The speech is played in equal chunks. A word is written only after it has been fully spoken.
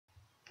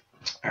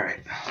All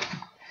right.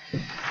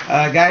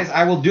 Guys,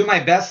 I will do my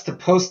best to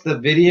post the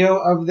video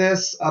of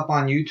this up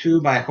on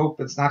YouTube. I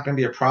hope it's not going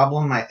to be a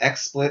problem. My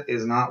XSplit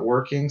is not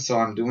working, so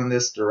I'm doing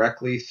this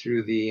directly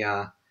through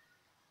the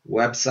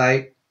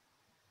website.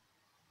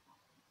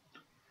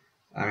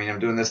 I mean, I'm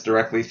doing this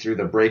directly through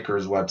the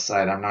Breakers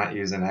website. I'm not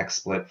using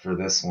XSplit for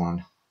this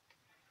one.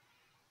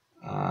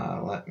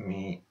 Let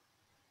me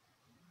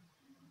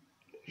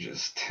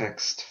just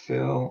text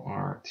Phil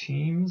our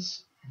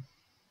teams.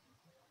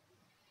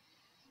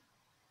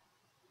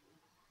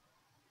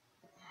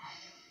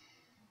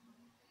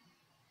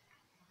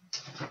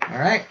 All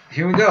right,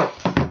 here we go.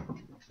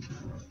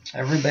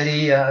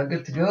 Everybody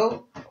good to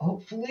go,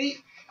 hopefully.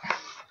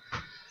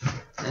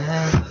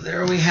 And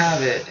there we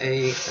have it,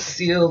 a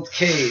sealed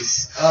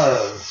case of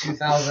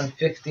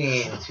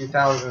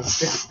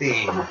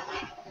 2015-2016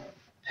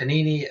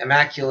 Panini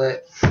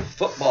Immaculate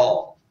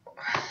Football.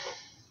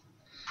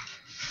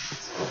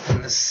 Let's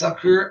open this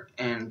sucker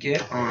and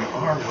get on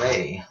our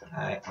way.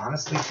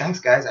 Honestly,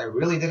 thanks guys. I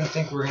really didn't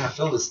think we were going to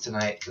fill this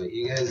tonight, but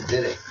you guys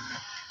did it.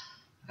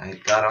 I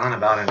got on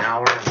about an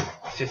hour and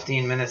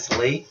 15 minutes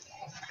late,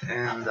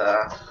 and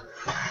I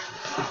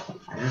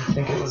didn't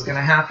think it was going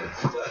to happen.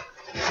 But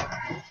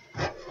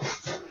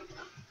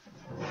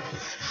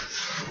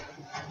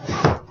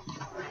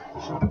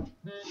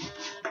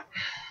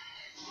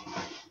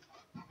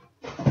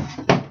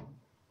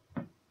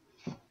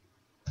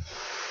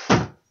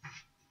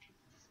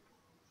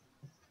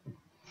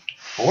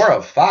 4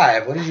 of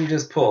 5. What did you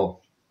just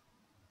pull?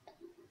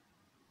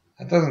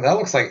 That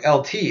looks like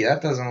LT.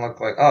 That doesn't look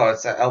like. Oh,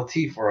 it's a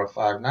LT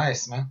 405.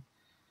 Nice, man.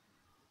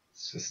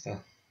 It's just a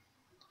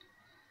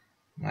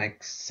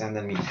Mike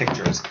sending me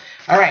pictures.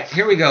 All right,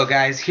 here we go,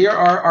 guys. Here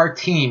are our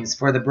teams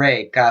for the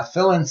break.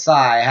 Phil and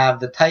Cy have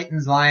the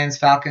Titans, Lions,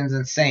 Falcons,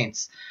 and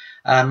Saints.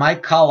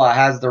 Mike Kalla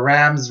has the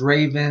Rams,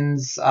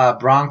 Ravens,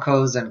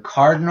 Broncos, and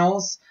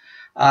Cardinals.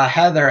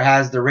 Heather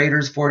has the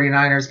Raiders,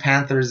 49ers,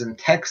 Panthers, and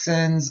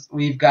Texans.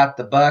 We've got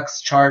the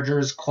Bucks,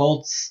 Chargers,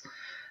 Colts,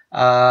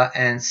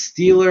 and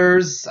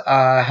Steelers.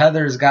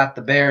 Heather's got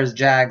the Bears,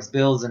 Jags,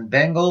 Bills, and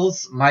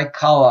Bengals. Mike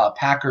Kalla,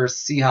 Packers,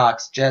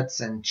 Seahawks, Jets,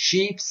 and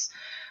Chiefs.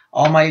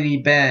 Almighty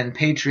Ben,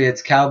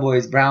 Patriots,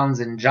 Cowboys, Browns,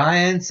 and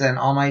Giants. And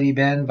Almighty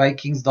Ben,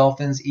 Vikings,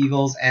 Dolphins,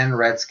 Eagles, and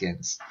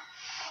Redskins.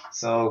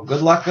 So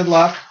good luck, good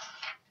luck.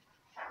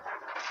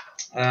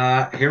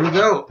 Here we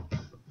go.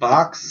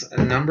 Box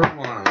number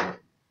 1.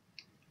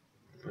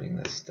 Bring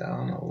this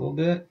down a little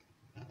bit,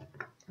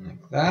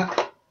 like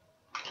that.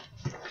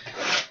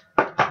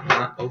 I've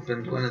not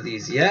opened one of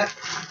these yet,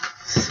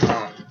 so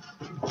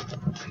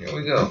here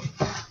we go.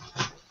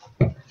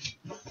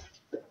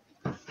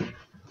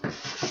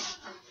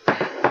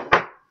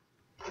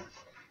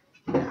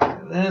 Get rid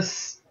of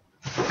this.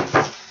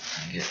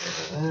 Get rid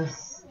of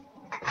this.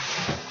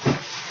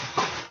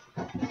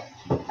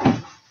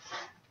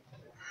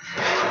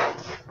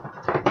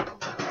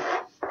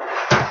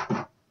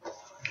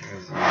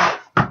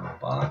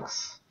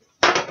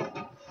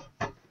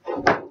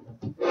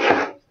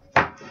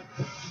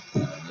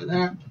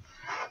 There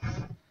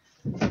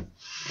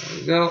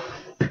we go.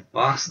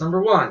 Box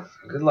number 1.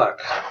 Good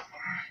luck.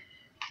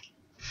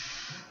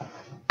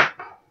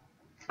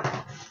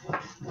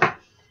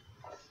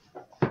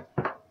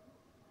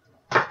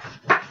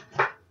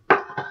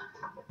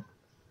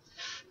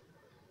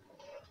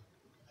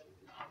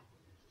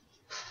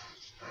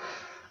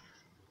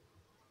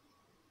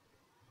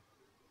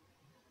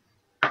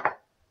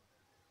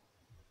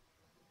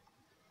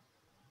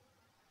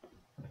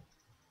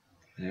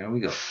 There we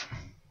go.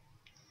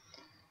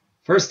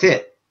 First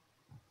hit.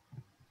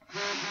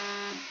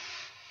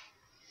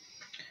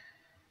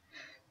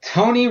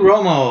 Tony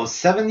Romo,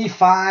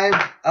 75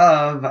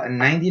 of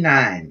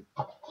 99.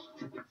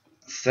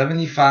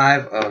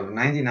 75 of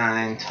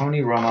 99,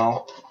 Tony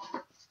Romo.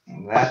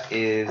 That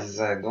is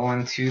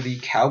going to the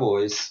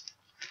Cowboys.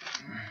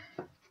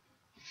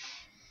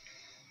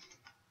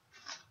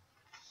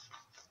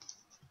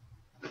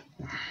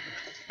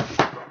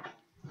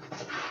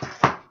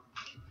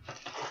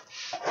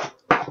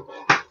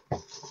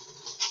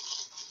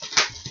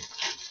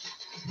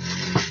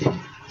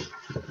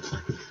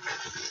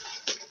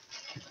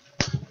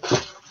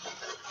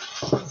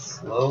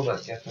 Slow,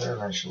 but get there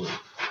eventually.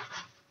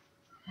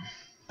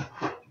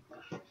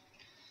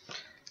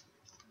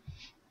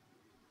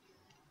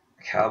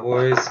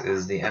 Cowboys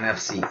is the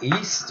NFC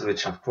East,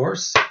 which of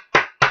course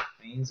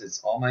means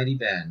it's Almighty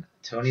Ben,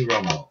 Tony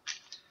Romo.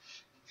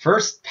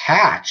 First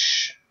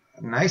patch,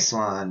 nice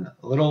one.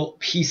 A little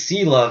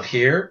PC love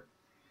here.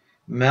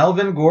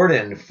 Melvin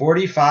Gordon,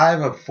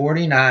 45 of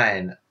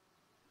 49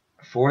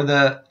 for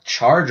the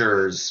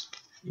Chargers.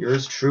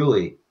 Yours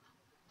truly.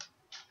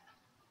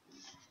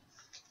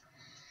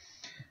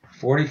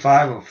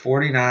 45 of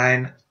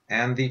 49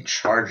 and the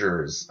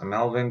Chargers.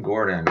 Melvin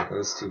Gordon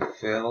goes to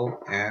Phil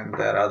and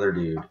that other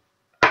dude.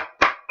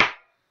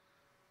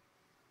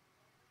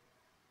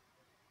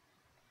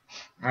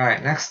 All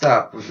right, next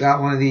up, we've got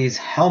one of these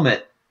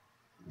helmet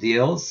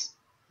deals.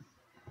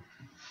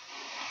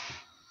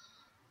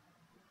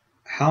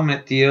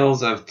 Helmet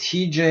deals of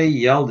TJ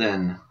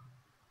Yeldon.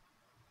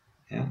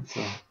 Yeah, it's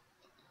a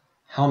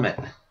helmet.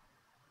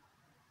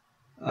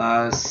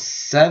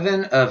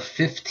 7 of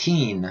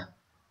 15.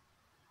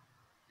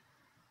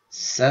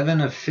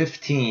 7 of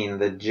 15.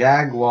 The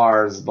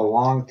Jaguars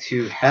belong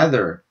to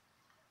Heather.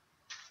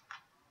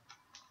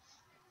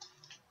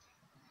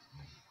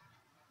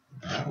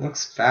 That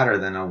looks fatter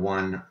than a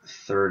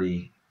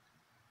 130.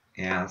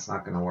 Yeah, it's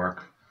not going to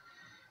work.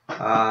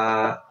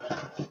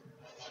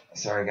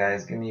 Sorry,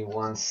 guys. Give me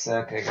 1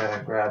 sec. I got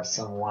to grab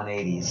some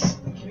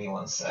 180s. Give me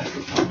 1 sec.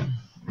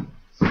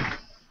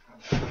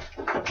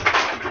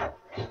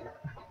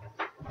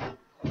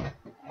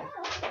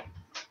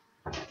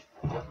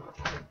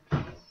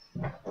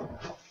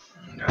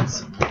 Got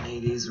some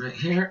 180s right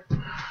here.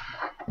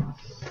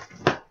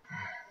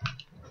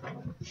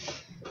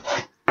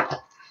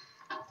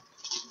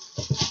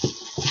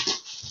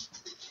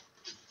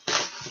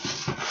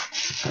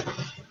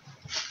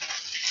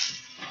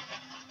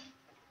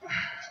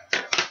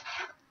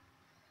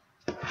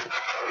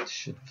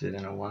 Should fit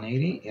in a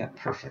 180. Yeah,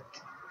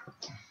 perfect.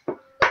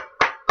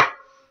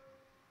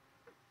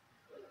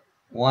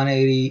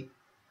 180,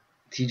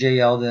 TJ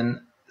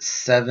Yeldon,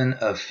 7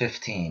 of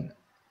 15.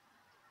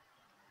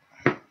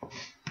 All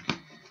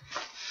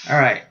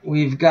right,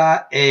 we've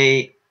got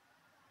a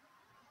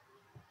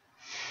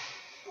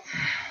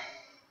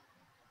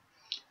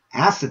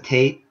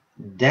acetate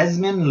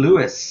Desmond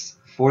Lewis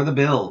for the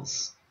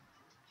Bills.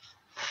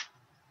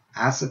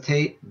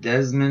 Acetate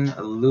Desmond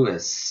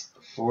Lewis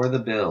for the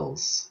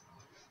Bills.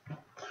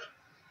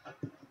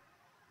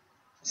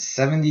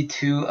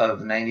 72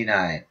 of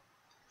 99.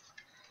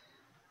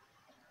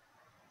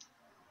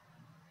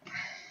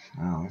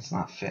 Oh, it's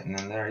not fitting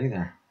in there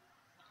either.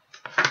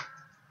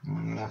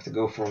 I'm going to have to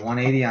go for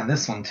 180 on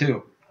this one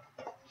too.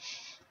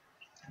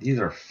 These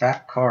are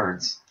fat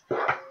cards.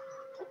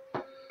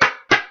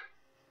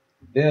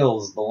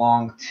 Bills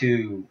belong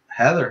to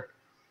Heather.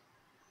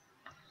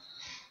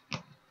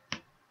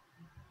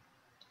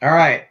 All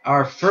right,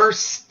 our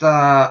first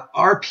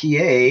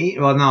RPA.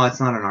 Well, no, it's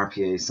not an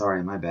RPA.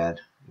 Sorry, my bad.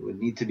 It would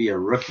need to be a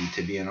rookie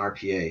to be an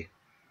RPA.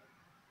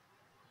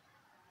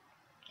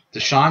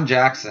 Deshaun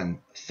Jackson,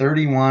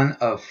 31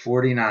 of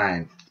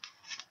 49.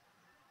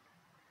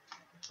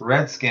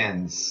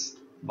 Redskins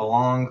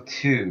belong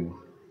to.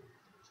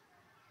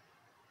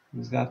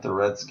 Who's got the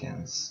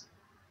Redskins?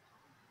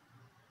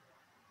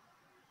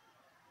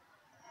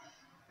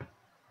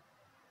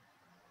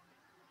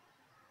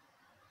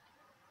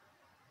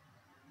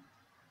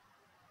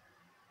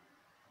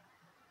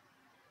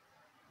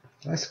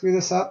 Did I screw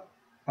this up?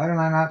 Why don't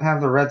I not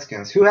have the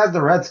Redskins? Who has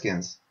the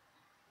Redskins?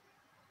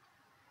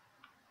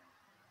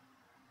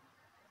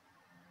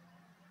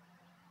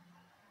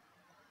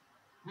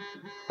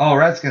 Oh,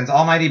 Redskins.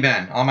 Almighty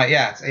Ben.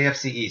 Yeah, it's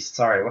AFC East.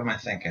 Sorry, what am I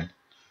thinking?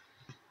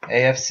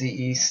 AFC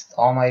East,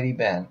 Almighty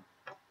Ben.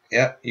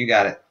 Yep, you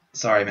got it.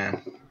 Sorry,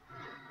 man.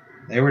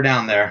 They were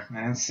down there.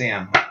 I didn't see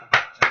them.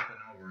 Jumping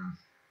over them.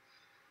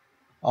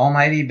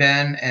 Almighty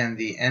Ben and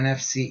the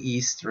NFC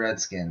East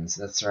Redskins.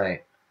 That's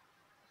right.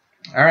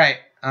 All right.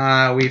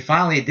 We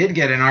finally did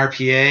get an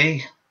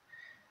RPA,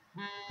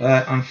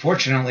 but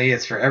unfortunately,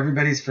 it's for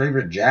everybody's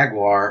favorite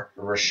Jaguar,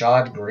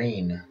 Rashad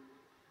Green.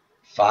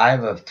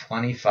 5 of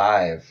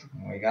 25.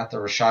 We got the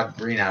Rashad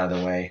Green out of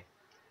the way.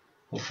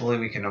 Hopefully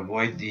we can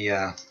avoid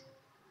the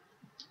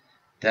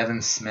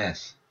Devin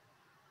Smith.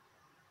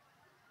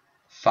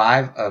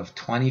 5 of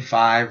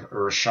 25,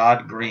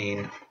 Rashad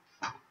Green,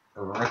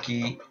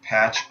 rookie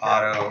patch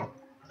auto.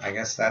 I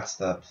guess that's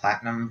the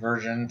platinum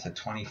version to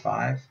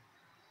 25.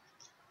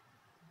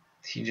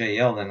 TJ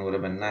Yeldon would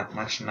have been not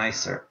much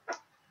nicer.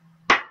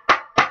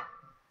 All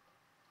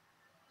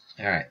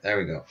right, there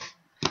we go.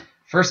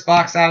 First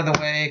box out of the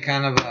way,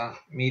 kind of a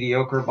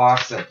mediocre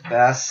box at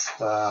best.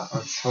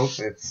 Let's hope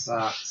it's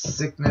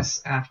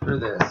sickness after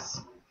this.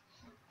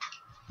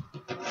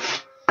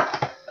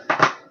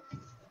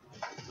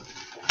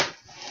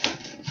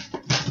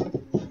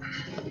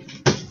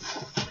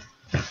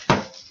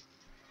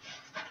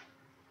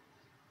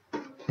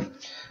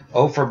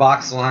 Oh, for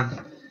box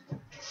 1.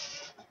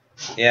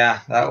 Yeah,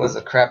 that was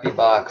a crappy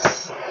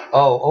box.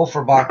 Oh,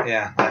 for box.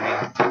 Yeah, I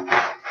mean,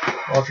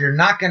 well, if you're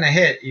not going to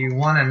hit, you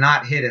want to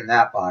not hit in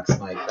that box,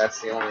 Mike.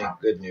 That's the only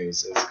good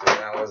news, is because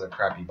that was a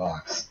crappy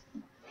box.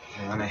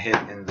 You want to hit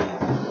in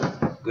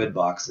the good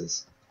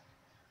boxes.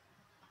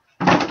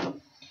 All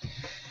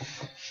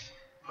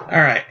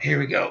right, here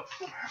we go.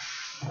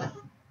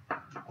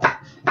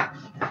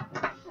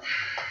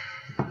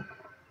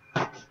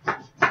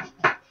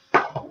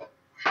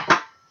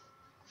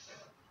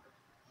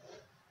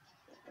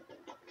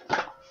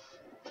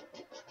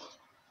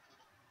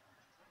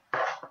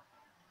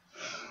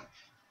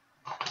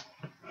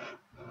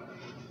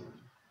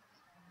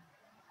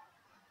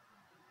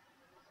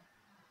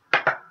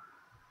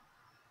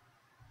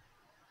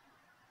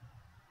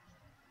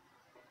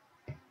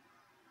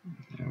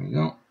 There we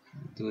go.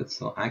 Do it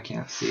so I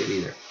can't see it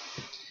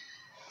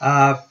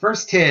either.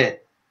 First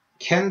hit,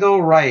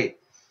 Kendall Wright,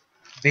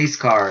 base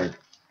card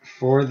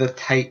for the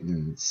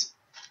Titans.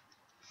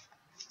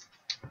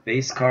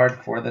 base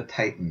card for the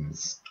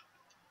Titans.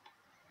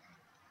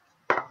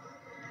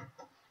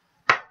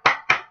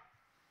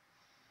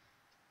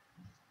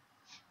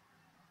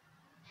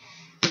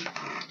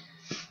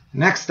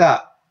 Next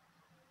up,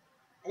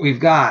 we've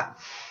got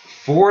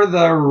for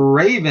the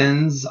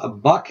Ravens,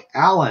 Buck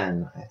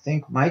Allen. I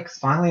think Mike's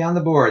finally on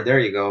the board. There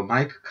you go,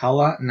 Mike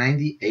Culla,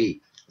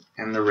 98.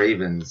 And the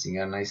Ravens. You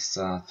got a nice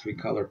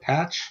 3-color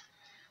patch.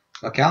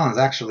 Buck Allen's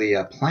actually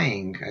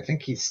playing. I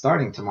think he's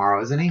starting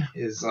tomorrow, isn't he?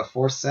 Is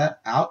Forsett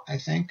out, I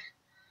think?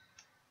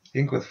 I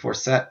think with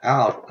Forsett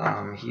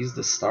out, he's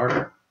the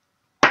starter.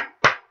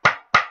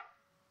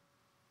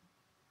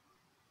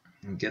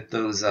 And get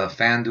those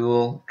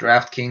FanDuel,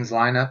 DraftKings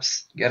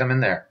lineups. Get them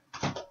in there.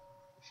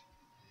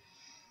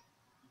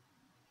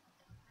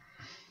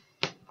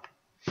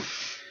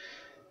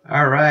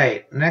 All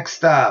right,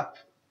 next up,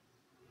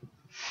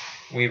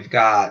 we've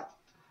got,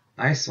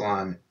 nice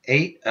one,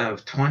 8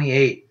 of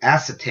 28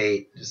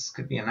 acetate. This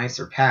could be a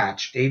nicer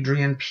patch.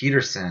 Adrian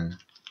Peterson.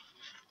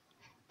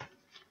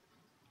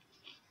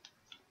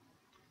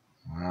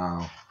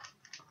 Wow.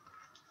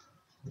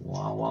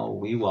 Wow, wow,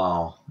 wee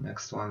wow.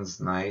 Next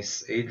one's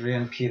nice.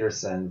 Adrian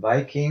Peterson.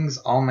 Vikings,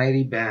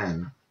 Almighty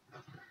Ben.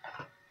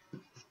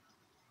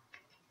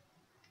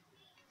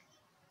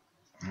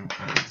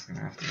 Okay, it's going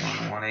to have to go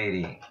on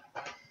 180.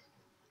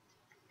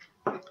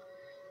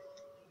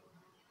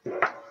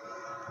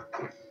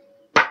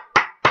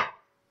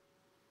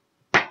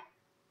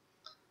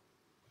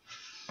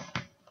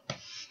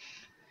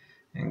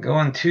 And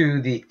going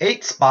to the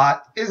 8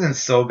 spot isn't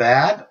so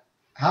bad.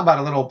 How about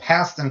a little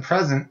past and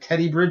present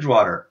Teddy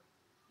Bridgewater?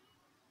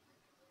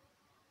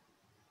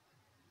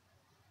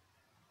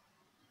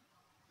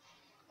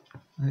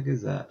 What the heck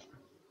is that?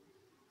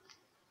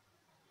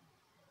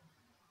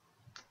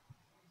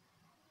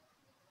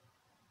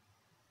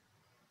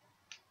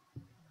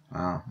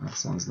 Wow,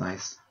 this one's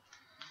nice.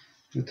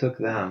 Who took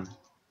them?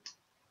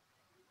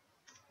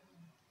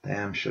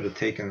 Damn, should have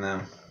taken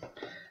them.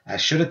 I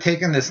should have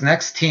taken this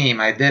next team.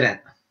 I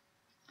didn't.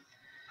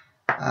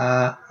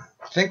 I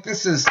think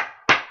this is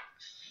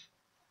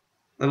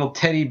little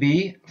Teddy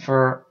B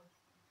for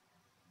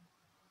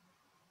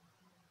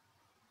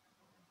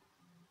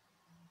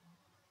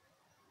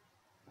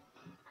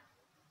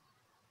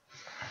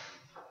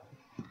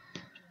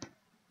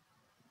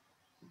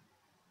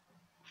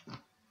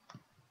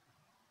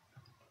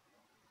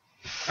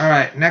all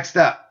right, next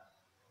up.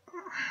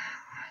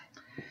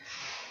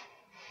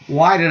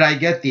 Why did I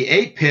get the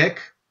 8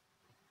 pick?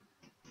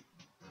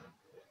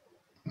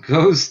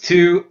 Goes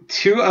to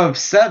 2 of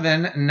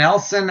 7,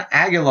 Nelson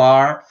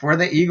Aguilar for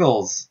the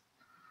Eagles.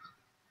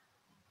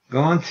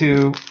 Going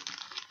to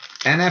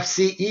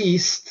NFC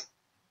East,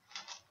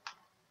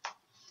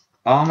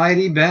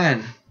 Almighty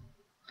Ben.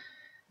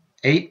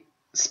 8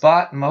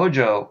 spot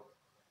mojo.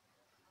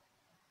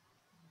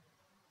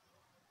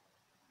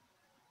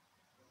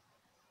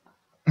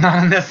 Not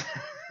on this.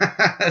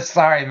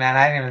 Sorry, man.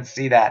 I didn't even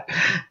see that.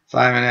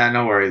 Simon, yeah,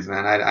 no worries,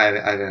 man.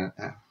 I didn't.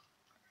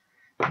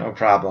 No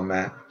problem,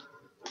 man.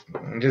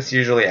 I just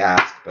usually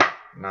ask, but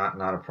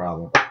not a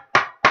problem.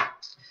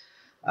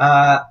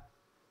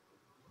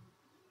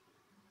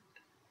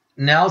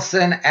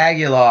 Nelson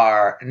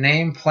Aguilar,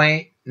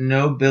 nameplate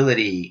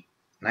nobility.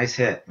 Nice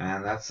hit,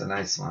 man. That's a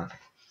nice one.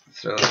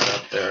 Throw it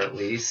up there at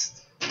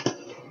least.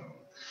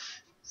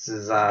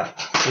 This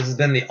has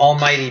been the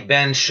Almighty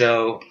Ben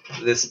show,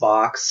 this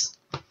box.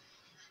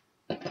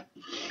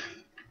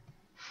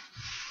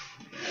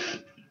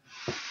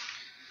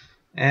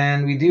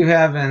 And we do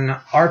have an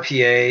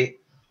RPA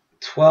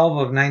 12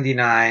 of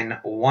 99,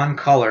 1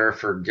 color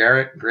for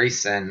Garrett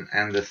Grayson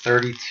and the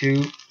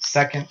 32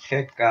 second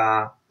pick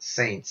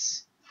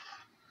Saints.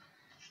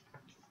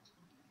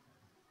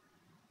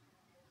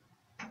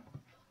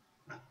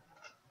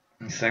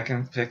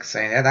 Second pick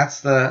Saints. Yeah, that's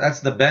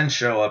the Ben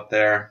show up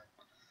there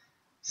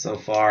so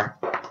far.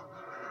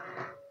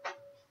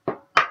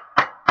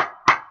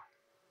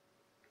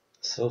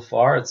 So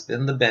far, it's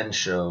been the Ben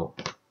show.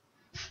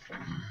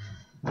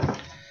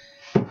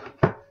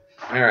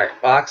 All right,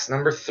 box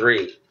number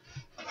 3.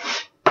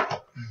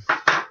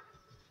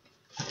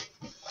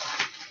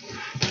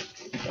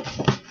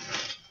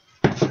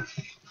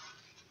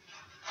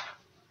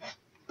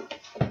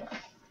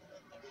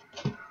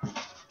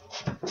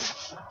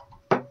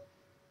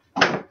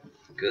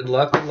 Good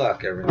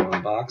luck,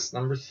 everyone. Box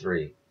number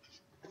 3.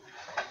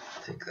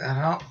 Take that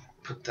out.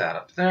 Put that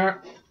up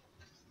there.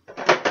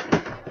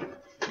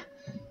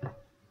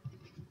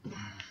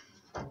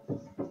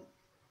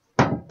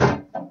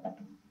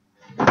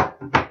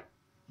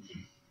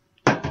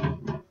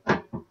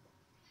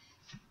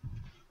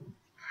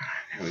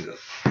 Here we go.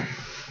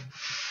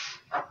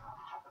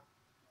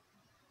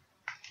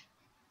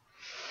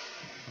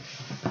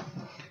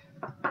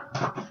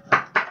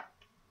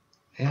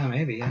 Yeah,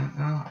 maybe. I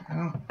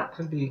don't.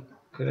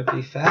 Could it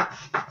be fat?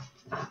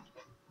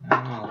 I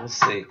don't know. We'll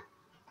see.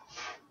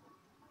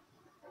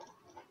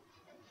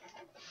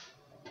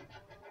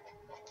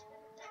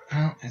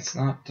 Well, it's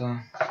not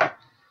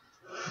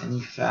any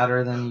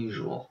fatter than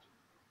usual.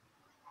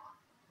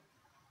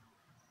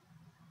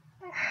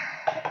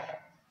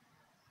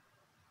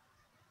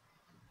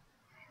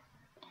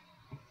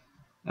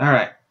 All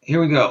right,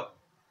 here we go.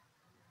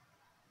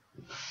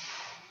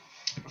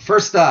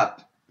 First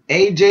up,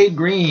 AJ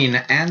Green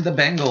and the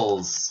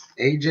Bengals.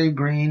 AJ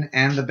Green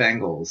and the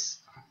Bengals.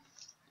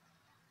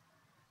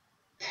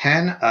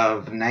 10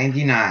 of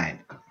 99.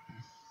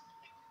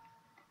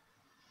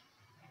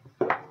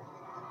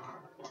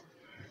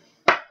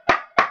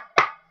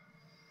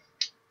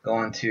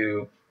 Going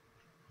to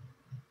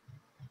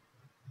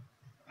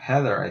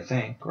Heather, I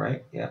think,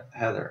 right? Yeah,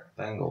 Heather.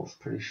 Bengals,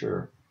 pretty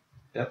sure.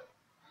 Yep.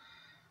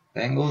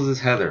 Bengals is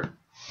Heather.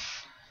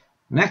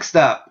 Next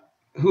up,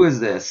 who is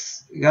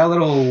this? We got a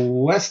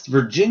little West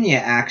Virginia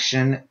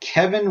action.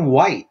 Kevin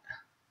White.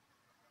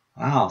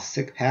 Wow,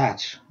 sick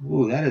patch.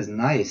 Ooh, that is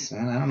nice,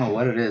 man. I don't know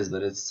what it is,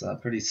 but it's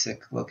pretty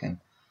sick looking.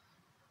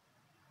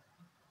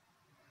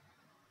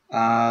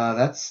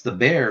 That's the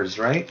Bears,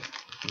 right?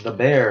 The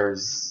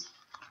Bears.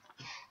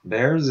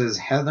 Bears is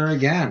Heather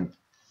again.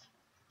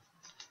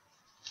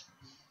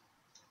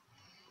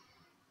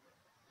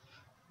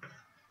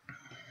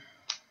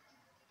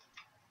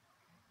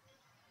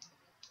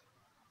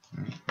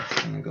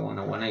 It's going to go on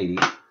a 180.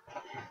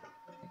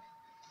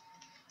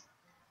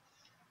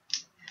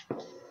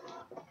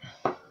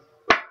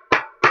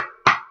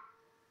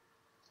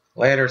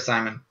 Later,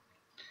 Simon.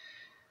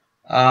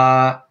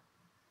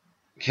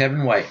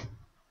 Kevin White.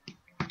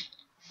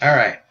 All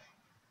right.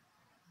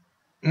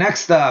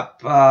 Next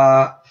up,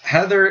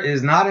 Heather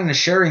is not in a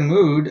sharing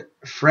mood.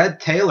 Fred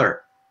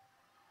Taylor.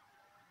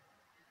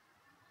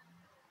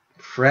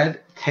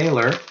 Fred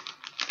Taylor.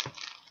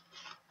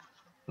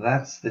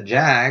 That's the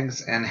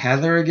Jags, and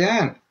Heather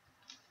again.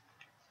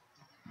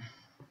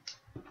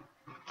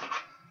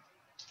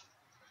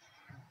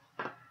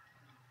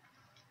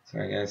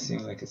 Sorry guys,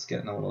 seems like it's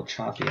getting a little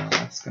choppy.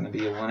 That's going to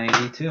be a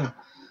 180 too.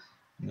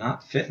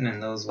 Not fitting in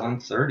those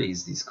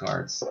 130s, these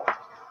cards.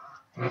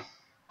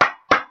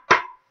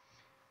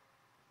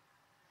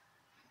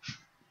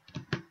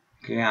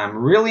 Okay, I'm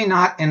really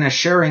not in a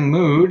sharing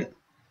mood.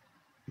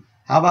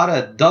 How about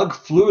a Doug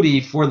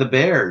Flutie for the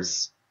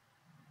Bears?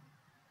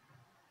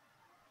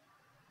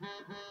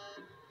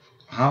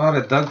 How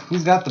about a Doug?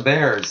 Who's got the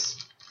Bears?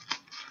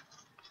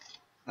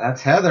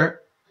 That's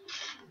Heather.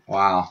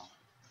 Wow.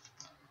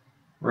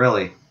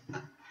 Really?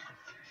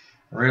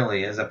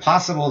 Really? Is it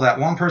possible that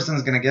one person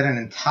is going to get an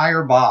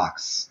entire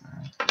box?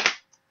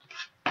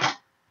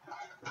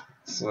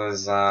 This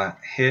was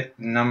hit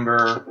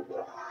number...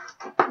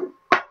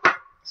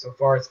 So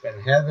far it's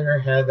been Heather,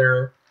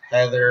 Heather,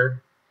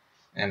 Heather,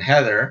 and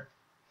Heather.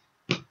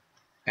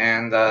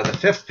 And the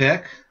fifth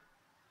pick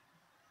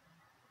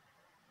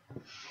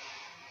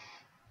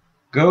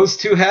goes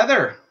to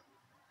Heather.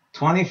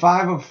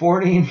 25 of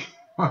 41.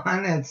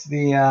 It's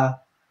the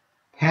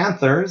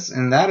Panthers,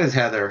 and that is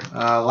Heather.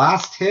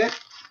 Last hit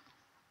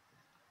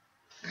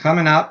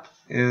coming up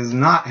is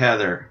not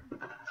Heather.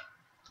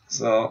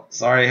 So,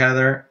 sorry,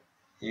 Heather.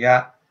 You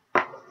got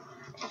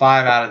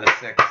 5 out of the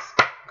 6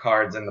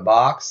 cards in the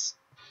box.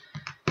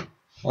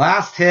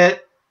 Last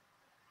hit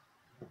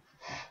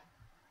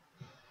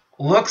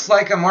looks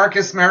like a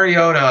Marcus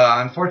Mariota.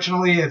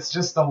 Unfortunately, it's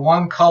just the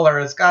one color.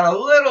 It's got a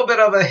little bit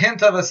of a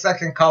hint of a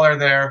second color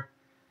there.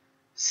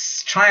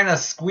 It's trying to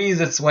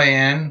squeeze its way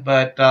in,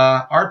 but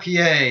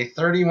RPA,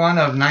 31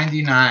 of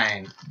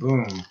 99.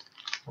 Boom.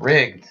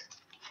 Rigged.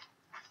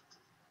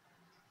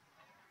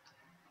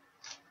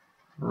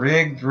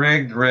 Rigged,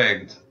 rigged,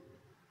 rigged.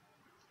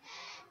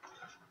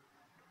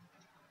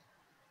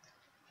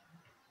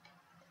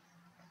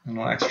 A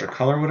little extra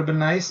color would have been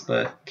nice,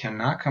 but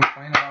cannot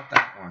complain about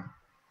that one.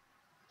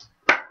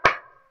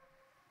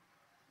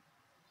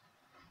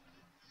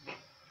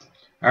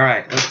 All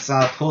right, let's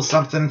pull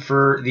something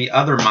for the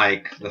other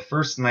Mike. The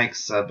first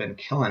Mike's been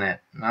killing it.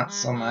 Not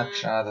so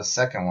much the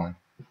second one.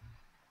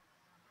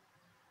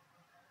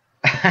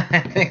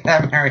 I think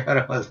that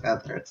Mariota was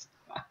Heather's.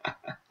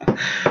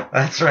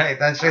 That's right.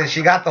 That's right.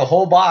 She got the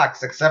whole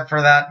box except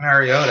for that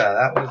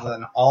Mariota. That was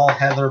an all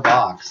Heather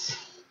box.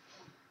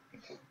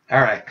 All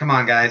right, come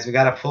on, guys. We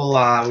got to pull.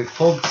 We've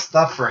pulled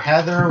stuff for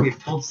Heather. We've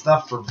pulled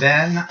stuff for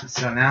Ben.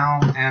 So now,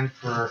 and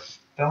for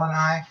Phil and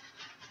I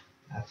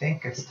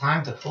think it's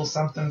time to pull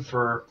something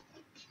for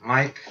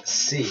Mike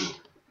C.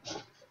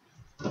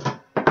 All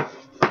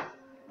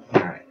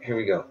right, here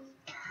we go.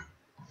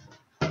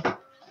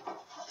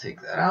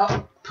 Take that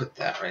out. Put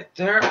that right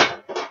there.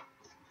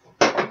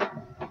 Cover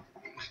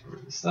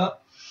this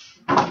up.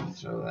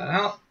 Throw that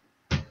out.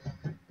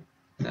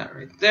 That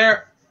right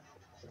there.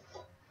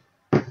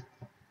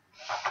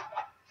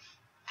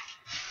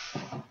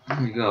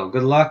 There we go.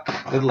 Good luck.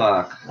 Good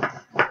luck.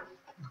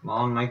 Come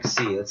on, Mike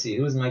C. Let's see.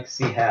 Who does Mike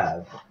C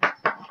have?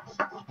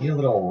 Need a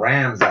little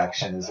Rams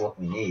action is what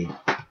we need.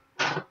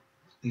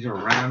 These are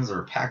Rams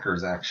or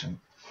Packers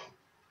action.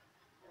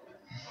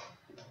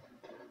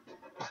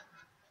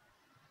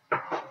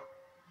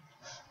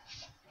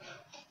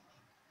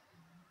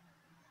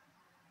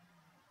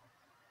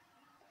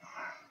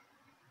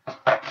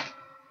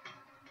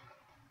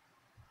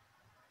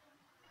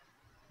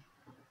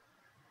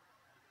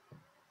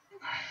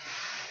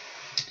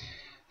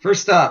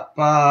 First up,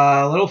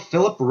 little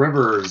Phillip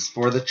Rivers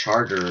for the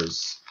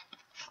Chargers.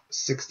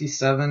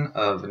 67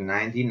 of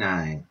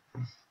 99.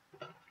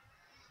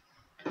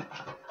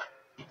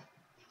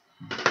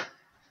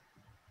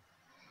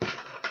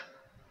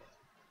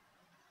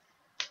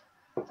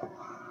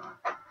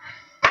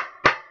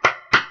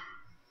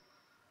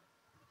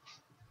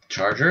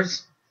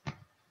 Chargers.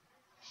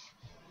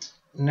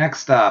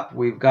 Next up,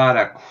 we've got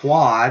a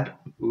quad.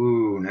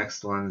 Ooh,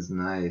 next one's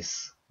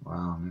nice.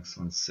 Wow, next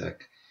one's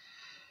sick.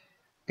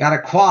 Got a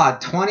quad,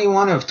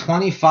 21 of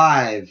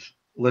 25.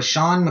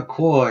 LaShawn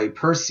McCoy,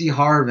 Percy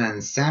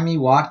Harvin, Sammy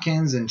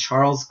Watkins, and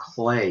Charles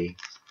Clay.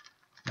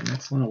 The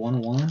next one, a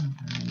 101?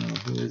 I don't know.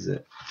 Who is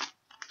it?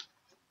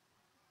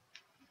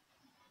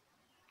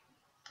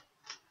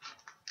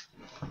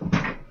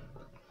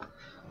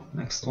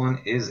 Next one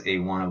is a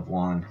 1 of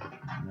 1.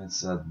 And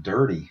it's a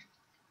dirty.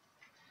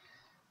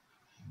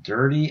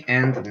 Dirty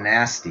and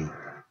nasty.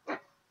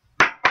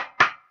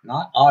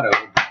 Not auto,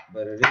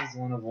 but it is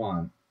 1 of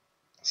 1.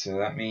 So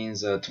that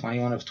means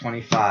 21 of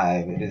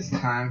 25. It is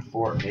time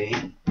for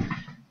a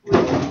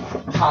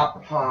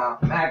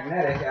top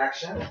magnetic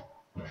action.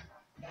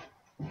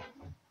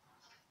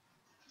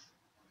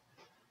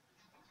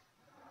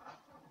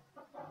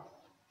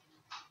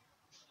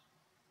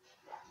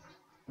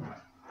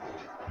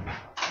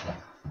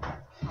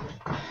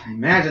 I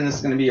imagine this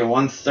is going to be a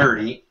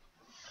 130.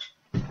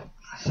 I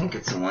think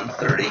it's a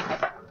 130.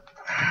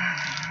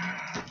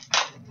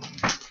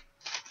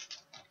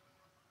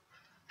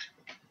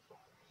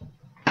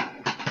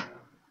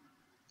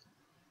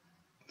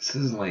 This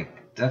is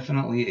like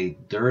definitely a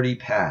dirty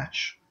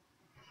patch.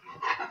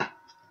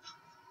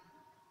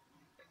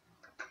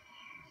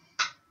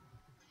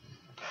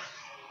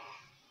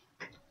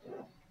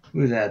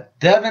 Who's that?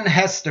 Devin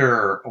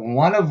Hester,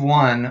 1 of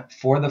 1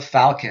 for the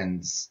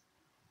Falcons.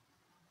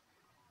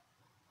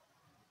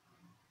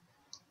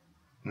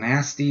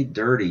 Nasty,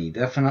 dirty,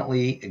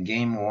 definitely a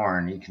game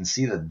worn. You can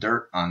see the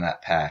dirt on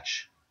that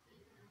patch.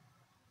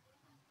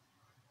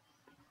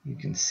 You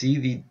can see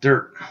the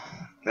dirt.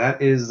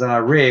 That is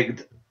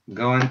rigged,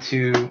 going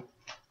to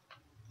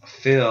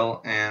Phil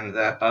and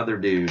that other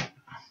dude.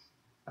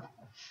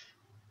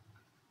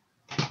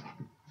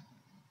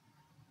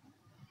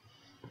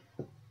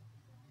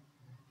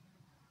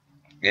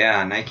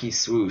 Yeah, Nike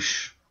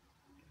swoosh.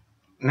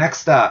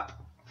 Next up,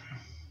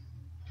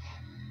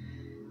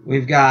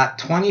 we've got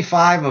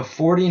 25 of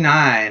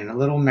 49.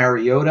 Little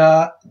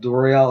Mariota,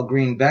 Dorial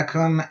Green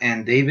Beckham,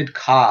 and David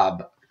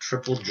Cobb.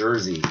 Triple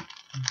jersey.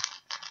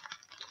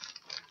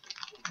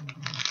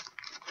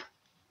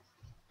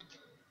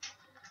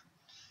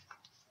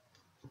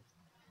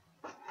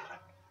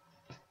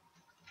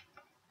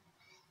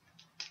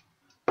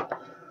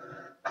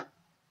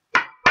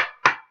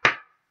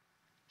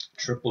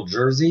 Triple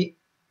jersey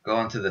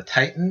going to the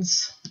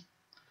Titans.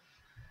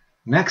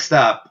 Next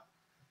up,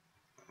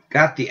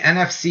 got the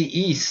NFC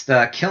East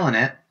killing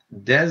it.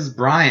 Dez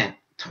Bryant,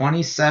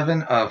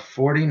 27 of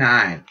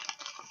 49.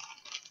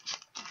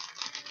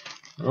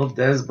 Little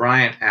Dez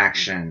Bryant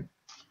action.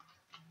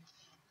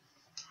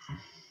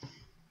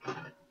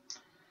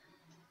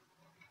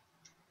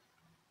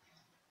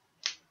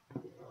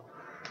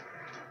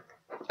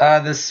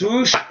 The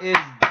swoosh is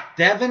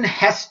Devin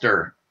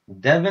Hester.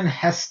 Devin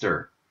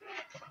Hester.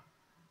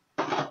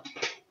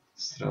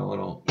 Let's throw a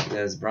little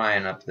Dez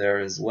Bryant up there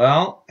as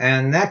well.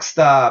 And next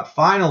up,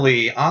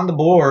 finally on the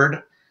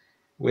board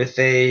with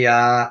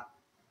a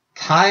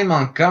Ty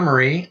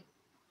Montgomery,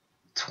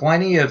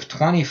 20 of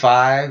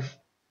 25,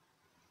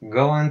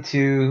 going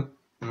to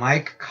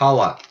Mike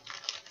Culla.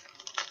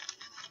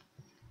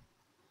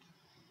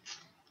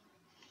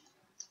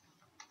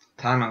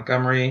 Ty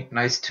Montgomery,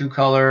 nice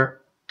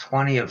 2-color,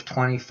 20 of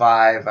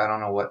 25. I don't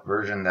know what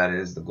version that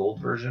is. The gold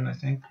version, I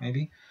think,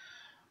 maybe.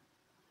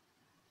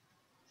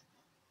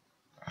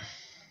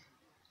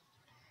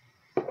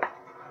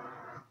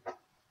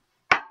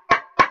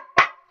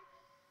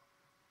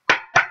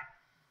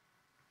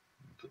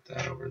 Put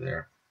that over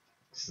there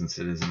since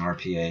it is an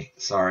RPA.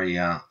 Sorry,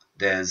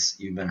 Dez,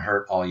 you've been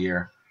hurt all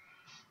year.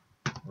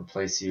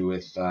 Replace you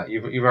with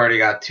you've already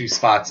got 2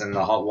 spots in the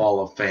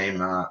Wall of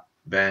Fame.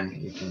 Ben,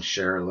 you can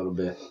share a little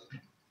bit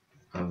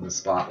of the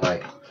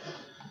spotlight.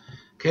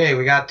 Okay,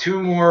 we got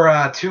two more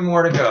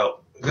to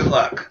go. Good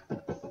luck.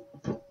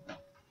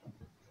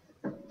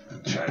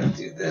 I'll try to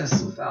do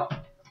this without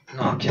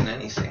knocking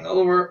anything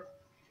over.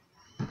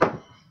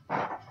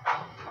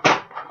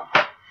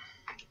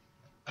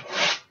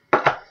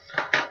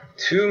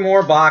 Two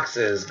more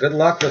boxes. Good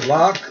luck, good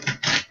luck.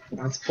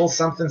 Let's pull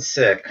something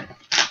sick.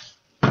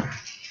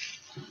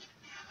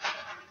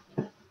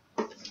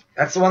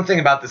 That's the one thing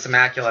about this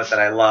Immaculate that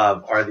I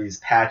love are these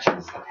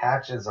patches. The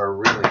patches are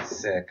really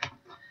sick.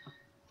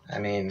 I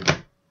mean,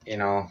 you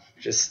know,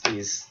 just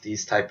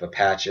these type of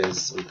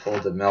patches. We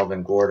pulled a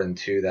Melvin Gordon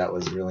too. That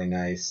was really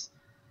nice.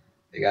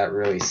 They got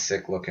really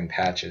sick looking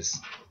patches.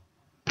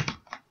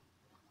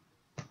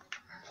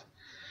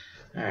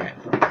 All right.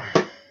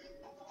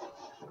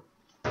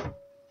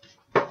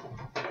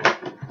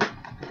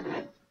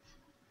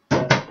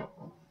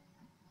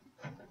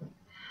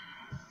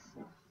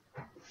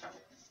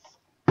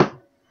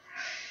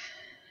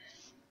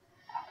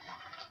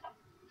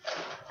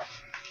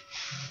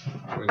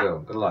 go.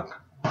 Good luck.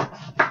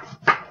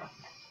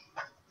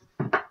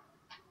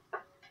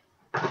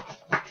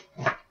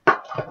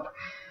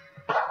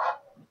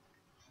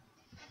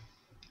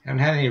 Haven't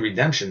had any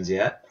redemptions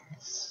yet.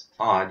 It's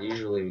odd.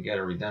 Usually we get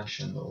a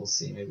redemption, but we'll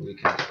see. Maybe we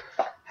can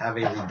have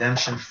a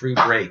redemption-free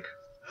break.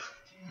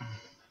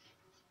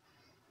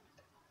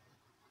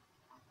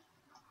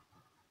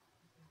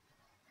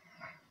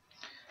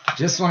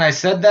 Just when I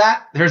said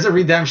that, there's a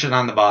redemption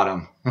on the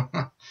bottom.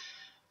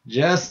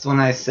 Just when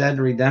I said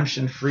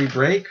redemption-free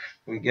break,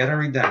 we get a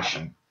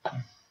redemption.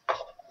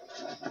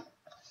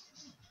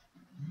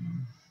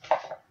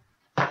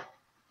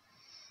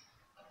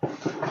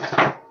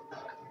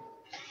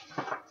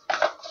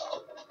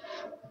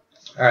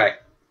 All right,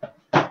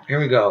 here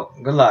we go.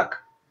 Good luck.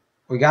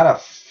 We got a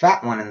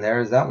fat one in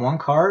there. Is that one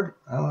card?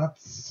 Oh,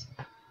 that's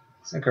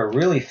like a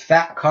really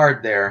fat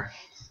card there.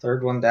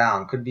 Third one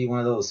down. Could be one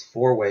of those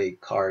four-way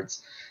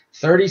cards.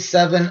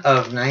 37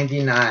 of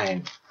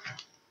 99.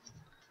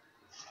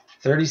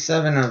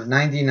 37 of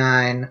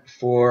 99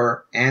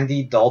 for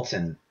Andy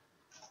Dalton.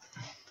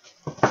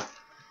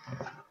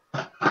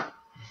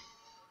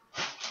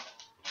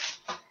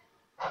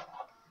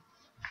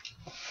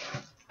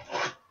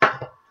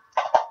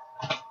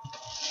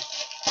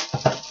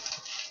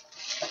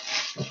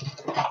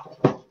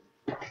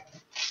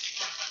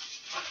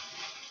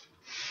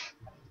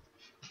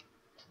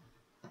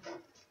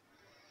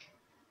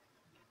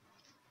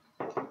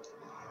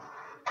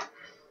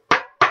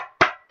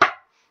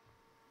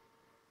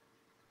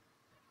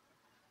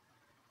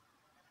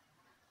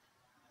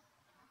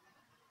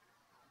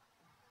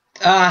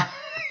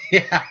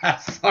 Yeah,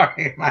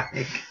 sorry,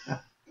 Mike.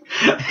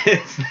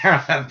 It's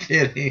not a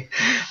pity.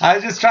 I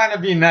was just trying to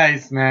be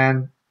nice,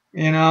 man.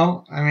 You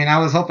know, I mean, I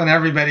was hoping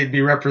everybody'd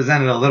be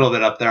represented a little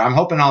bit up there. I'm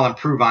hoping I'll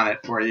improve on it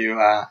for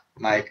you,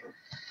 Mike.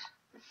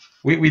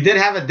 We did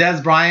have a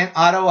Des Bryant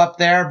auto up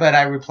there, but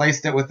I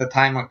replaced it with the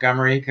Ty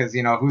Montgomery because,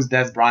 you know, who's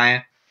Des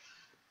Bryant?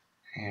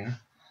 Yeah.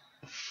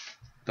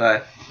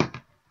 But,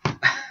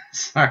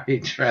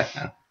 sorry,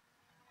 Trev.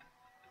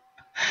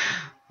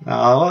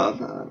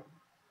 No.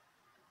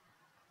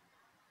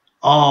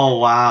 Oh,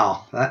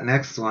 wow. That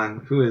next one,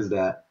 who is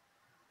that?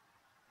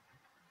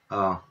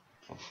 Oh.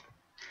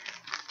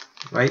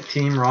 Right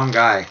team, wrong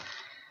guy.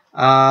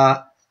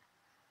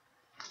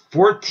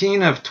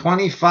 14 of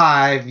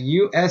 25,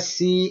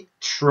 USC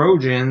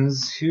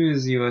Trojans.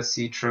 Who's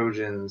USC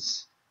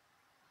Trojans?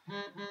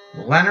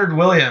 Leonard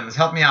Williams.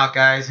 Help me out,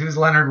 guys. Who's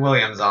Leonard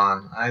Williams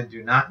on? I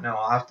do not know.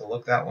 I'll have to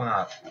look that one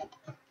up.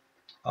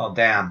 Oh,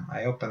 damn.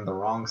 I opened the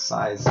wrong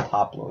size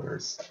top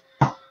loaders.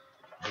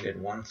 I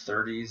did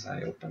 130s.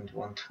 I opened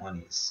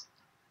 120s.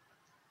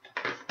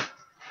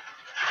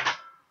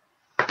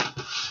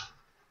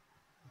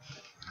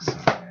 So,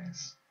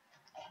 guys.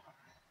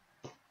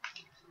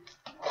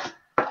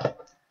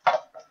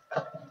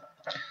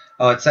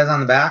 Oh, it says on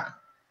the back?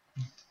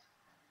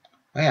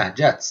 Oh, yeah,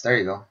 Jets. There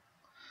you go.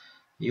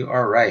 You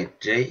are right.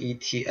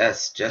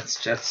 Jets.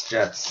 Jets, Jets,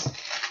 Jets.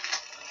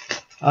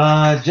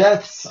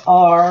 Jets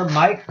are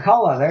Mike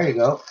Cullen. There you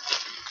go.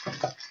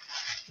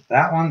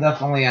 That one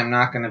definitely I'm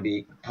not going to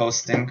be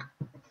posting.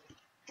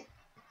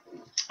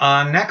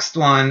 Next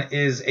one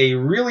is a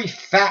really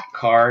fat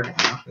card.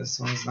 No, this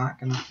one's not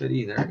going to fit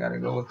either. I got to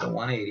go with the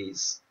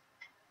 180s.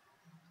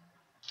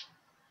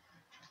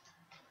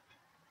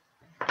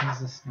 Is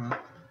this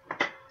not?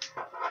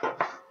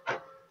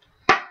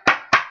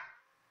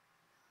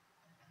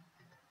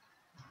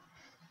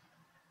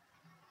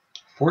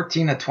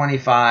 $14 of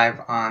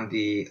 25 on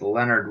the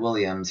Leonard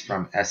Williams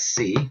from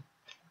SC.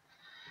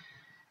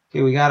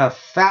 Okay, we got a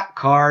fat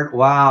card.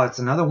 Wow, it's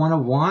another 1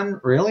 of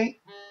 1. Really?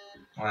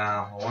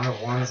 Wow, 1 of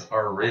 1s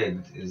are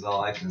rigged, is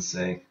all I can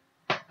say.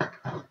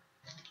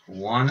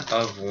 1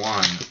 of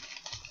 1.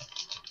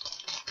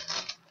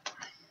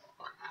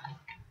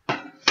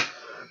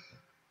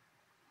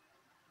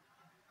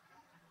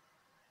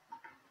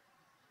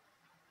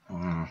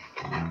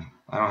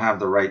 I don't have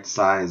the right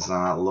size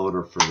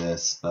loader for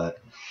this, but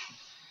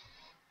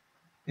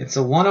it's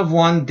a 1 of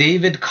 1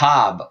 David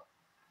Cobb.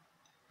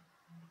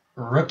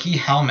 Rookie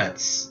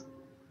helmets.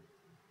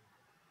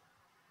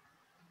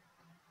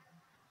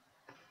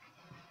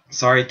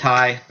 Sorry,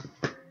 Ty.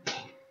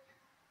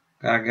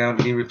 Gotta go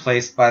to be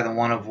replaced by the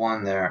 1 of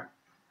 1 there.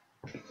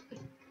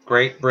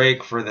 Great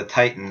break for the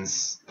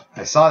Titans.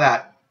 I saw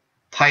that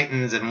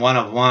Titans in 1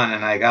 of 1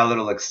 and I got a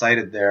little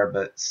excited there,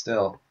 but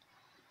still.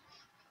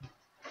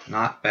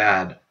 Not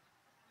bad.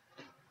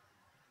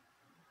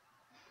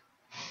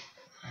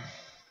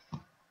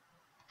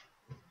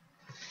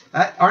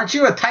 Aren't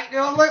you a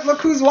Titan?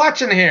 Look who's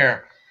watching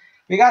here.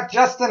 We got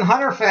Justin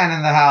Hunter fan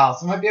in the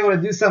house. I might be able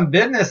to do some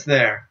business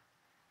there.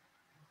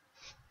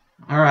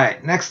 All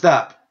right, next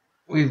up,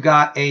 we've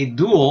got a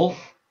duel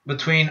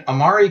between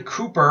Amari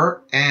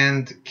Cooper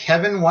and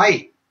Kevin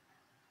White.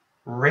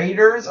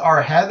 Raiders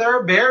are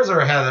Heather, Bears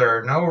are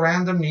Heather. No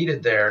random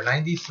needed there.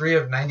 93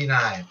 of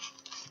 99.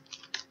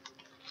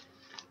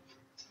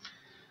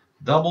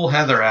 Double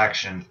Heather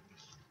action.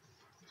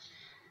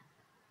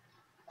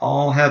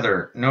 All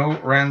Heather, no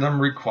random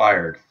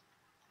required.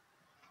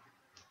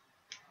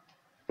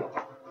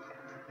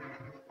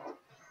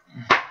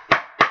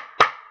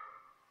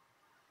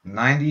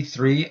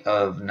 93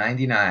 of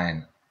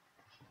 99.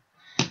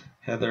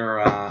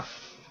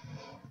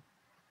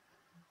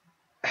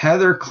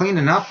 Heather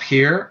cleaning up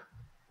here.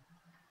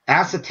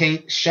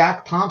 Acetate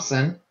Shaq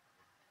Thompson.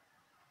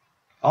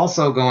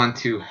 Also going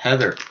to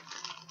Heather.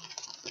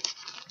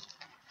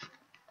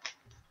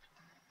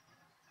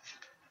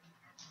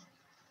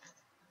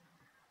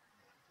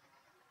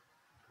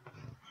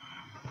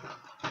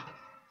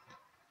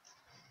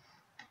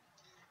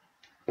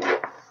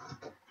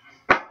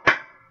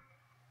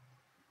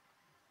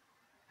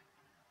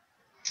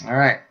 All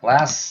right,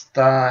 last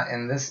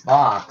in this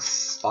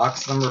box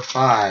number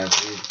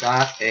 5, we've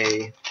got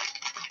a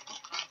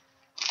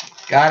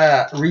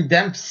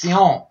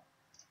redemption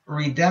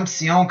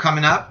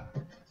coming up.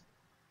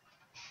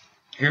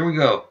 Here we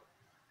go,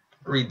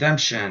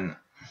 redemption.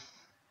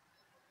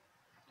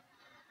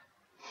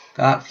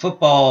 Got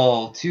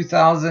football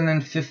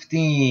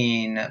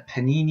 2015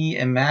 Panini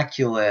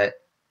Immaculate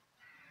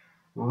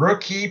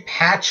rookie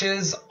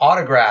patches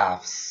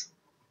autographs.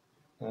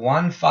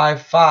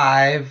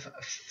 155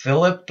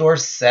 Philip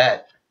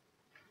Dorsett.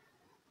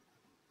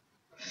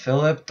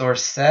 Philip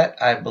Dorsett,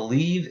 I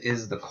believe,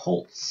 is the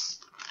Colts.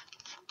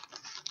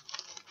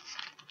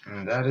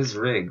 And that is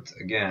rigged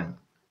again.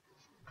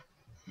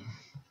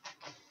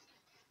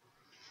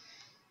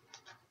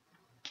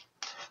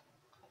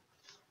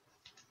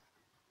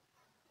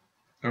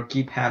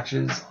 Rookie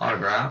patches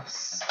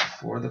autographs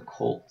for the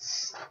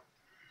Colts.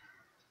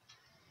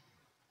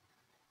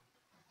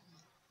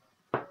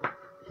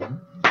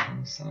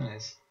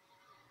 Size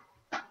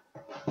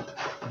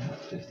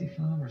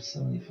 55 or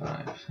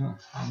 75? Huh.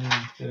 I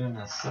didn't fit in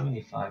a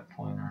 75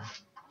 pointer.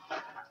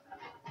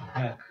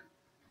 Heck.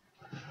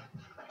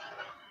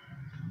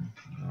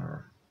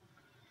 Or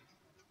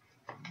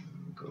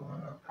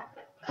going up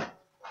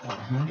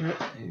 100,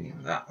 maybe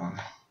that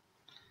one.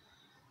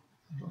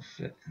 It'll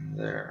fit in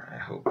there, I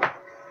hope.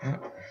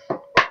 Yep.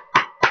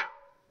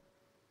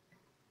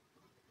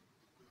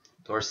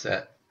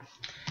 Dorsett.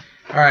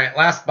 All right,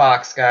 last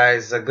box,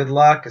 guys. Good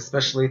luck,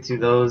 especially to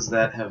those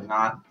that have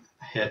not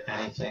hit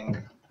anything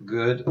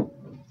good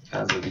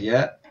as of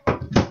yet.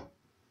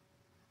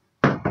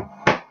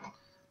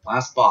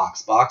 Last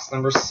box, box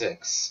number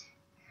 6.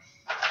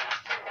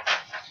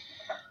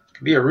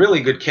 Could be a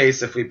really good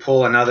case if we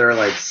pull another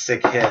like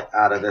sick hit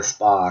out of this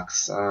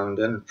box.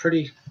 Then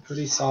pretty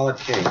solid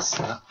case.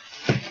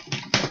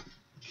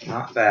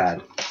 Not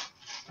bad.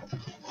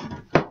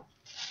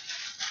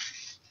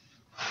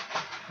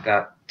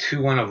 Got 2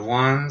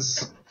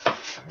 1-of-1s.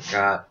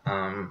 Got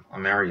a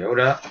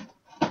Mariota.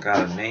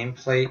 Got a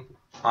nameplate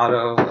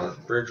auto, a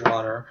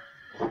Bridgewater.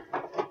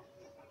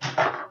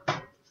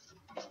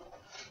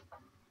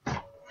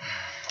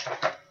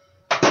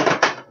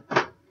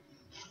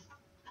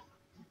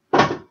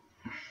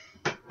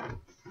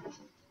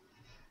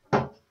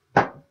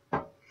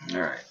 All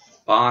right,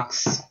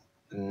 box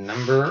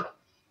number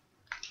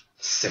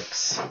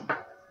 6.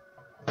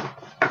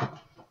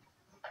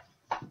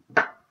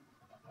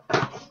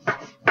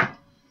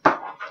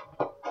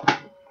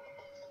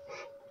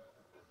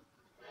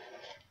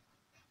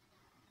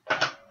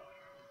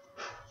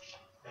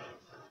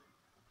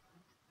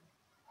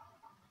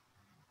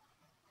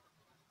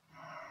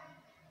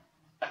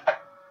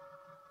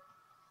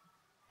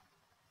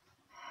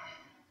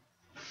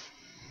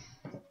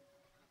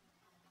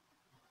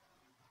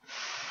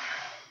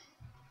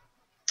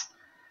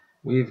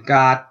 We've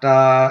got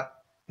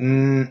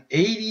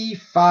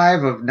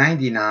 85 of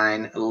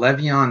 99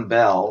 Le'Veon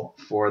Bell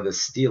for the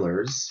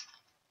Steelers.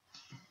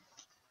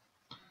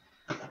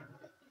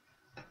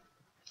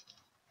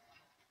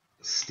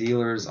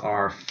 Steelers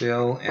are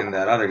Phil and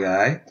that other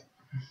guy.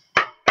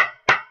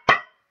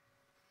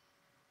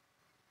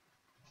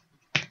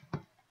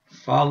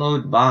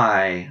 Followed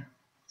by,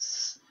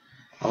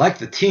 I like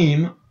the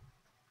team,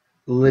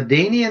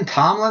 LaDainian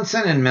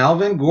Tomlinson and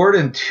Melvin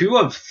Gordon, 2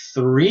 of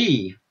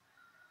 3.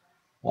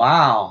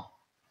 Wow.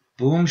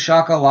 Boom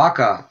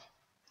shakalaka.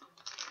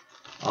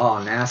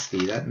 Oh,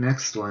 nasty. That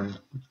next one.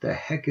 What the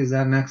heck is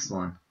that next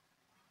one?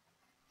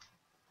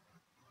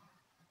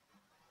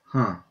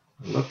 Huh.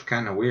 It looked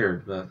kind of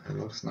weird, but it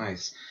looks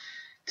nice.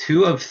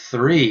 2 of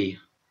 3.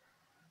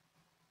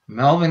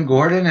 Melvin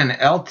Gordon and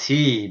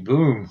LT.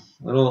 Boom.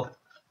 Little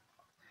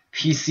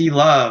PC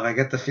love. I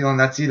get the feeling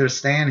that's either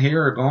staying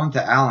here or going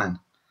to Allen.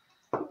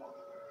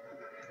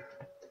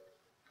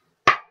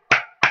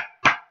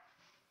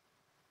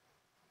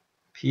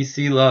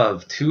 PC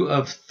love. 2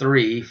 of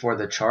 3 for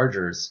the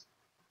Chargers.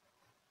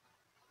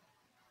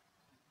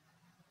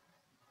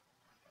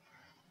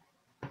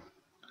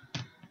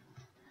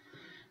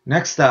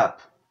 Next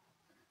up,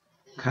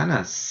 kind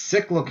of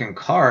sick looking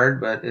card,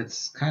 but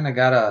it's kind of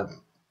got a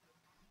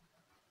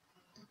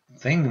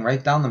thing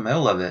right down the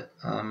middle of it.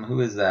 Who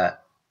is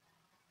that?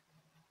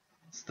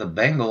 It's the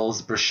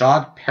Bengals,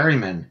 Brashad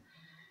Perryman.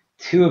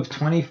 2 of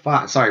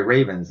 25. Sorry,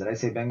 Ravens. Did I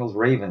say Bengals?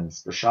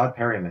 Ravens. Brashad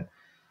Perryman.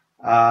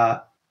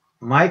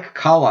 Mike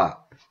Kalla,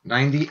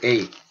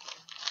 98.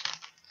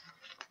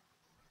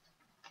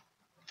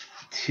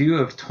 2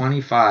 of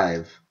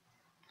 25.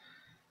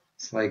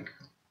 It's like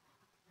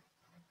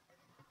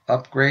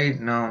Upgrade?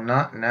 No,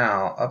 not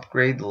now.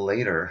 Upgrade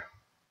later.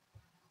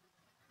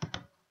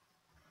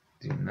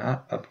 Do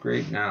not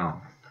upgrade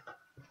now.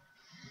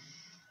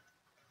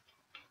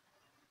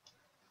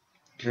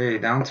 Okay,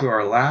 down to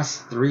our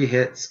last 3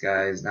 hits,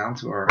 guys. Down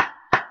to our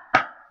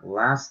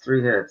last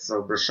 3 hits.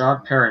 So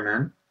Brashad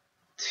Perryman,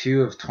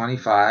 2 of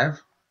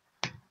 25.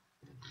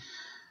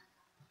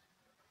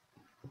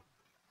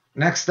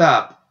 Next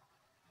up,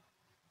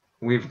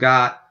 we've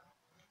got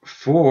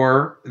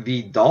for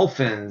the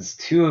Dolphins,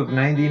 2 of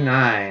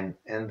 99.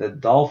 And the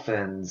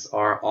Dolphins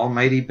are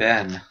Almighty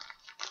Ben.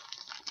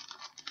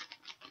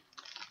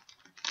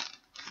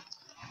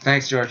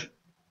 Thanks, George.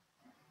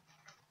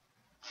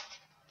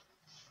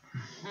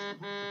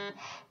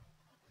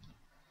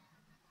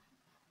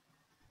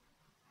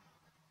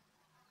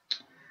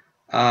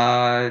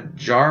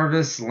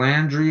 Jarvis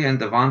Landry and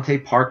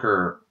Devontae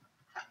Parker.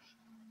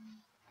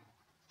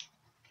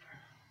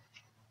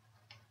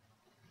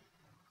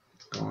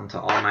 Let's go into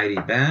Almighty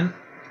Ben.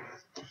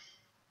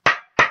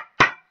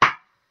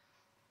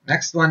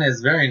 Next one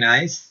is very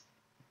nice.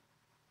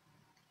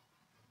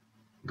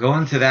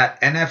 Going to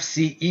that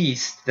NFC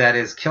East that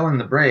is killing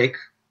the break.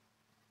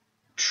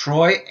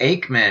 Troy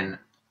Aikman.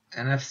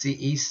 NFC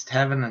East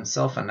having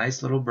himself a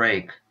nice little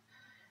break.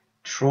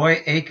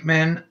 Troy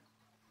Aikman,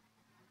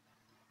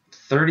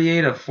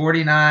 38 of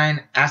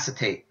 49,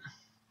 acetate.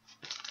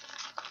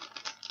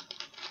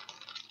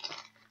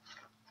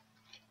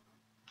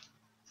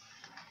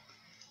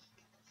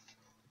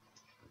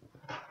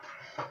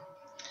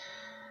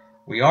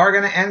 We are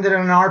going to end it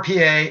on an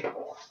RPA.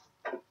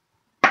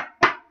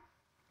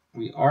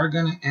 We are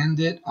going to end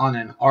it on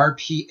an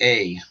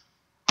RPA.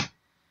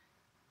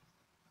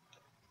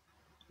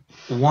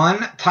 1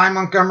 Ty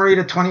Montgomery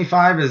to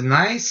 25 is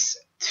nice.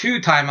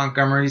 2 Ty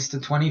Montgomerys to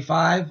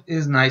 25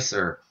 is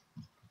nicer.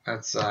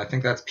 That's I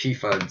think that's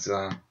PFUD's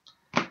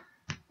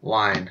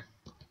line.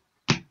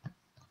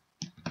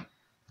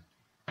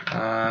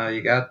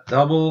 You got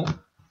double.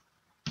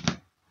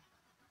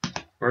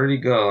 Where did he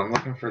go? I'm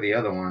looking for the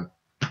other one.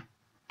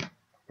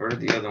 Where did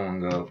the other one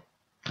go?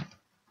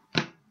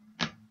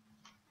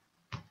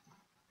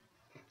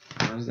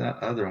 Where's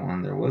that other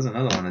one? There was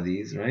another one of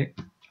these, right?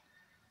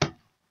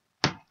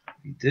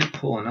 We did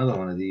pull another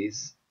one of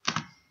these.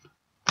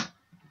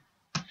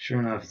 Sure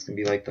enough, it's going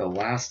to be like the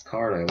last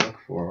card I look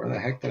for. Where the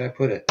heck did I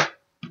put it?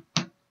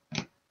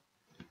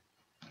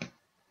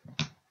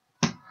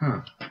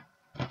 Huh.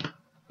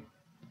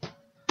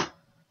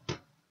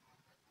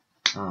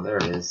 Oh, there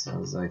it is. I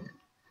was like...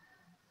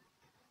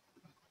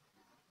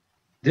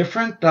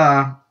 Different,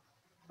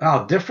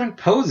 different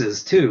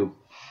poses, too.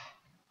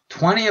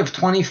 20 of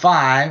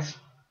 25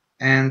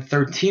 and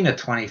 13 of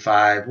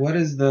 25. What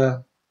is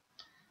the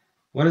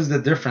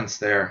difference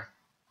there?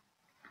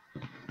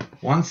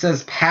 One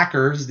says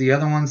Packers, the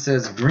other one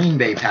says Green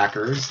Bay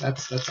Packers.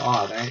 That's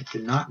odd. I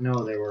did not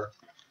know there were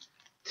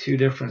 2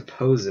 different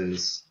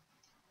poses.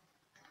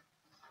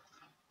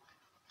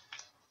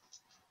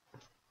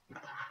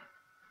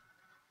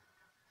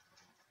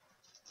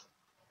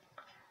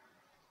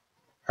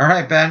 All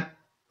right, Ben.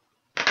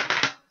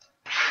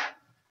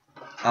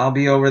 I'll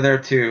be over there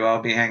too.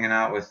 I'll be hanging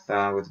out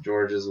with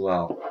George as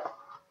well.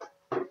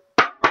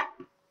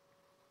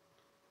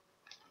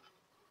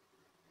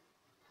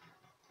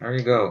 There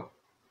you go.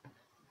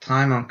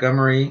 Ty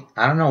Montgomery.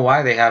 I don't know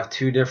why they have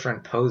 2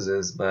 different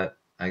poses, but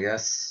I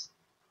guess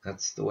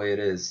that's the way it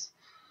is.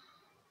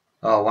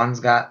 Oh, one's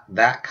got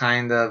that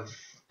kind of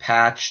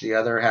patch. The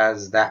other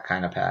has that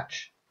kind of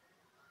patch.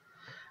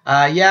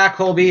 Yeah,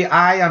 Colby.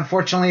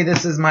 Unfortunately,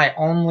 this is my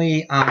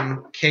only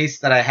case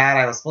that I had.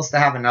 I was supposed to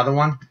have another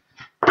one.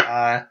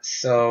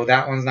 So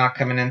that one's not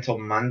coming in until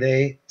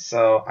Monday.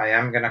 So I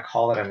am going to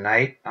call it a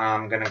night.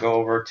 I'm going to go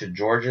over to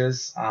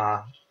George's.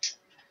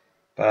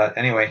 But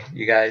anyway,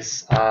 you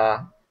guys,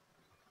 I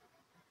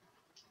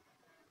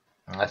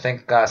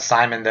think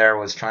Simon there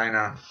was trying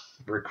to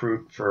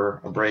recruit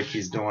for a break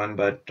he's doing,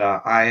 but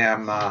I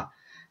am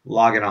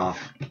logging off.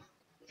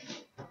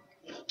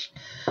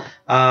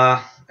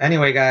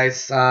 Anyway,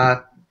 guys,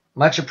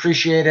 much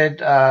appreciated.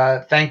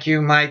 Thank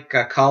you, Mike,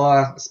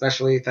 Kala,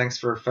 especially. Thanks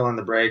for filling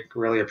the break.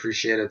 Really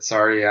appreciate it.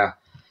 Sorry,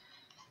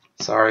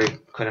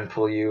 couldn't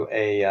pull you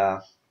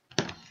a.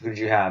 Who did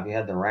you have? You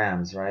had the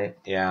Rams, right?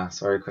 Yeah.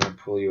 Sorry, couldn't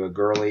pull you a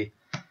Gurley.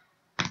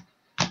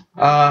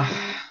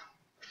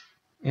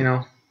 You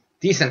know,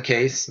 decent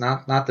case.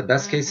 Not the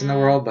best case in the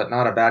world, but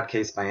not a bad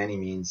case by any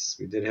means.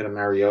 We did hit a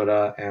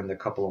Mariota and a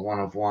couple of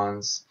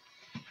 1-of-1s.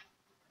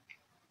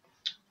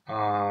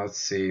 Let's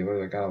see.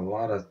 I got a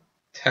lot of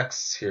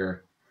texts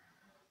here.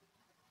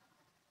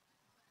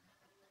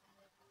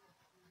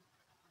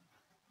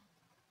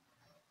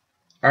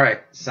 All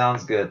right,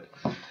 sounds good.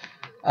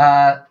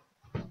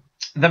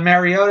 The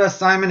Mariota,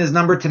 Simon, is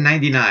numbered to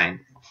 99.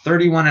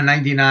 31 and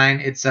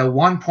 99. It's a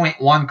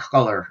 1.1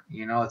 color.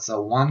 You know, it's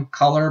a 1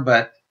 color,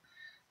 but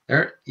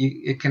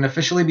it can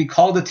officially be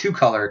called a 2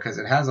 color because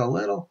it has a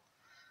little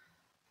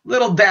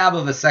dab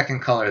of a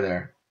second color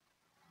there.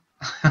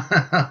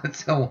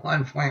 It's a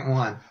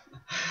 1.1.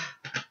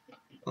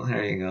 Well,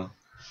 there you go.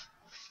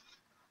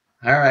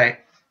 All right.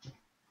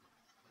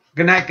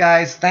 Good night,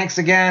 guys. Thanks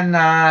again.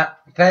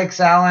 Thanks,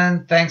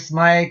 Alan. Thanks,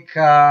 Mike.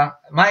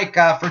 Mike,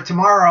 for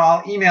tomorrow,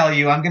 I'll email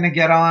you. I'm going to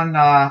get on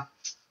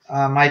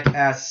Mike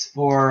S.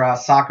 for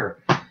soccer.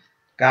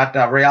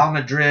 Got Real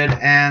Madrid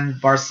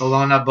and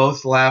Barcelona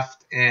both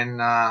left in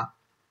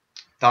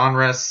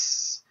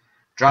Donruss.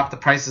 Dropped the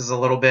prices a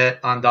little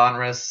bit on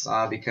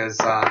Donruss because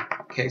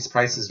case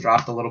prices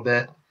dropped a little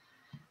bit.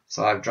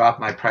 So I've dropped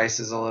my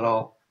prices a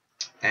little.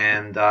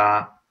 And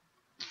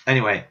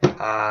anyway,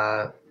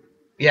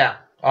 yeah,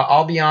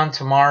 I'll be on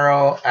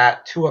tomorrow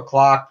at 2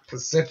 o'clock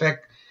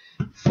Pacific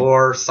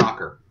for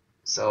soccer.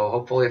 So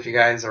hopefully if you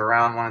guys are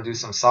around, want to do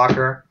some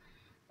soccer,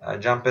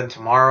 jump in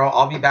tomorrow.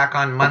 I'll be back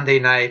on Monday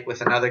night with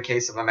another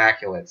case of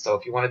Immaculate. So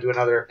if you want to do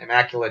another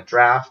Immaculate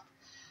draft,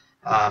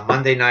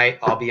 Monday night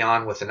I'll be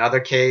on with another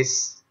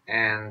case.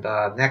 And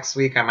next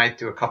week I might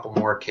do a couple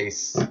more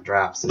case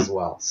drafts as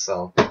well.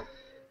 So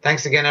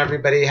thanks again,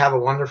 everybody. Have a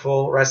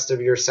wonderful rest of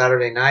your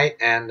Saturday night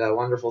and a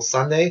wonderful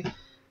Sunday.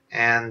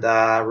 And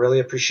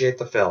really appreciate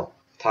the fill.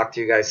 Talk to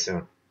you guys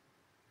soon.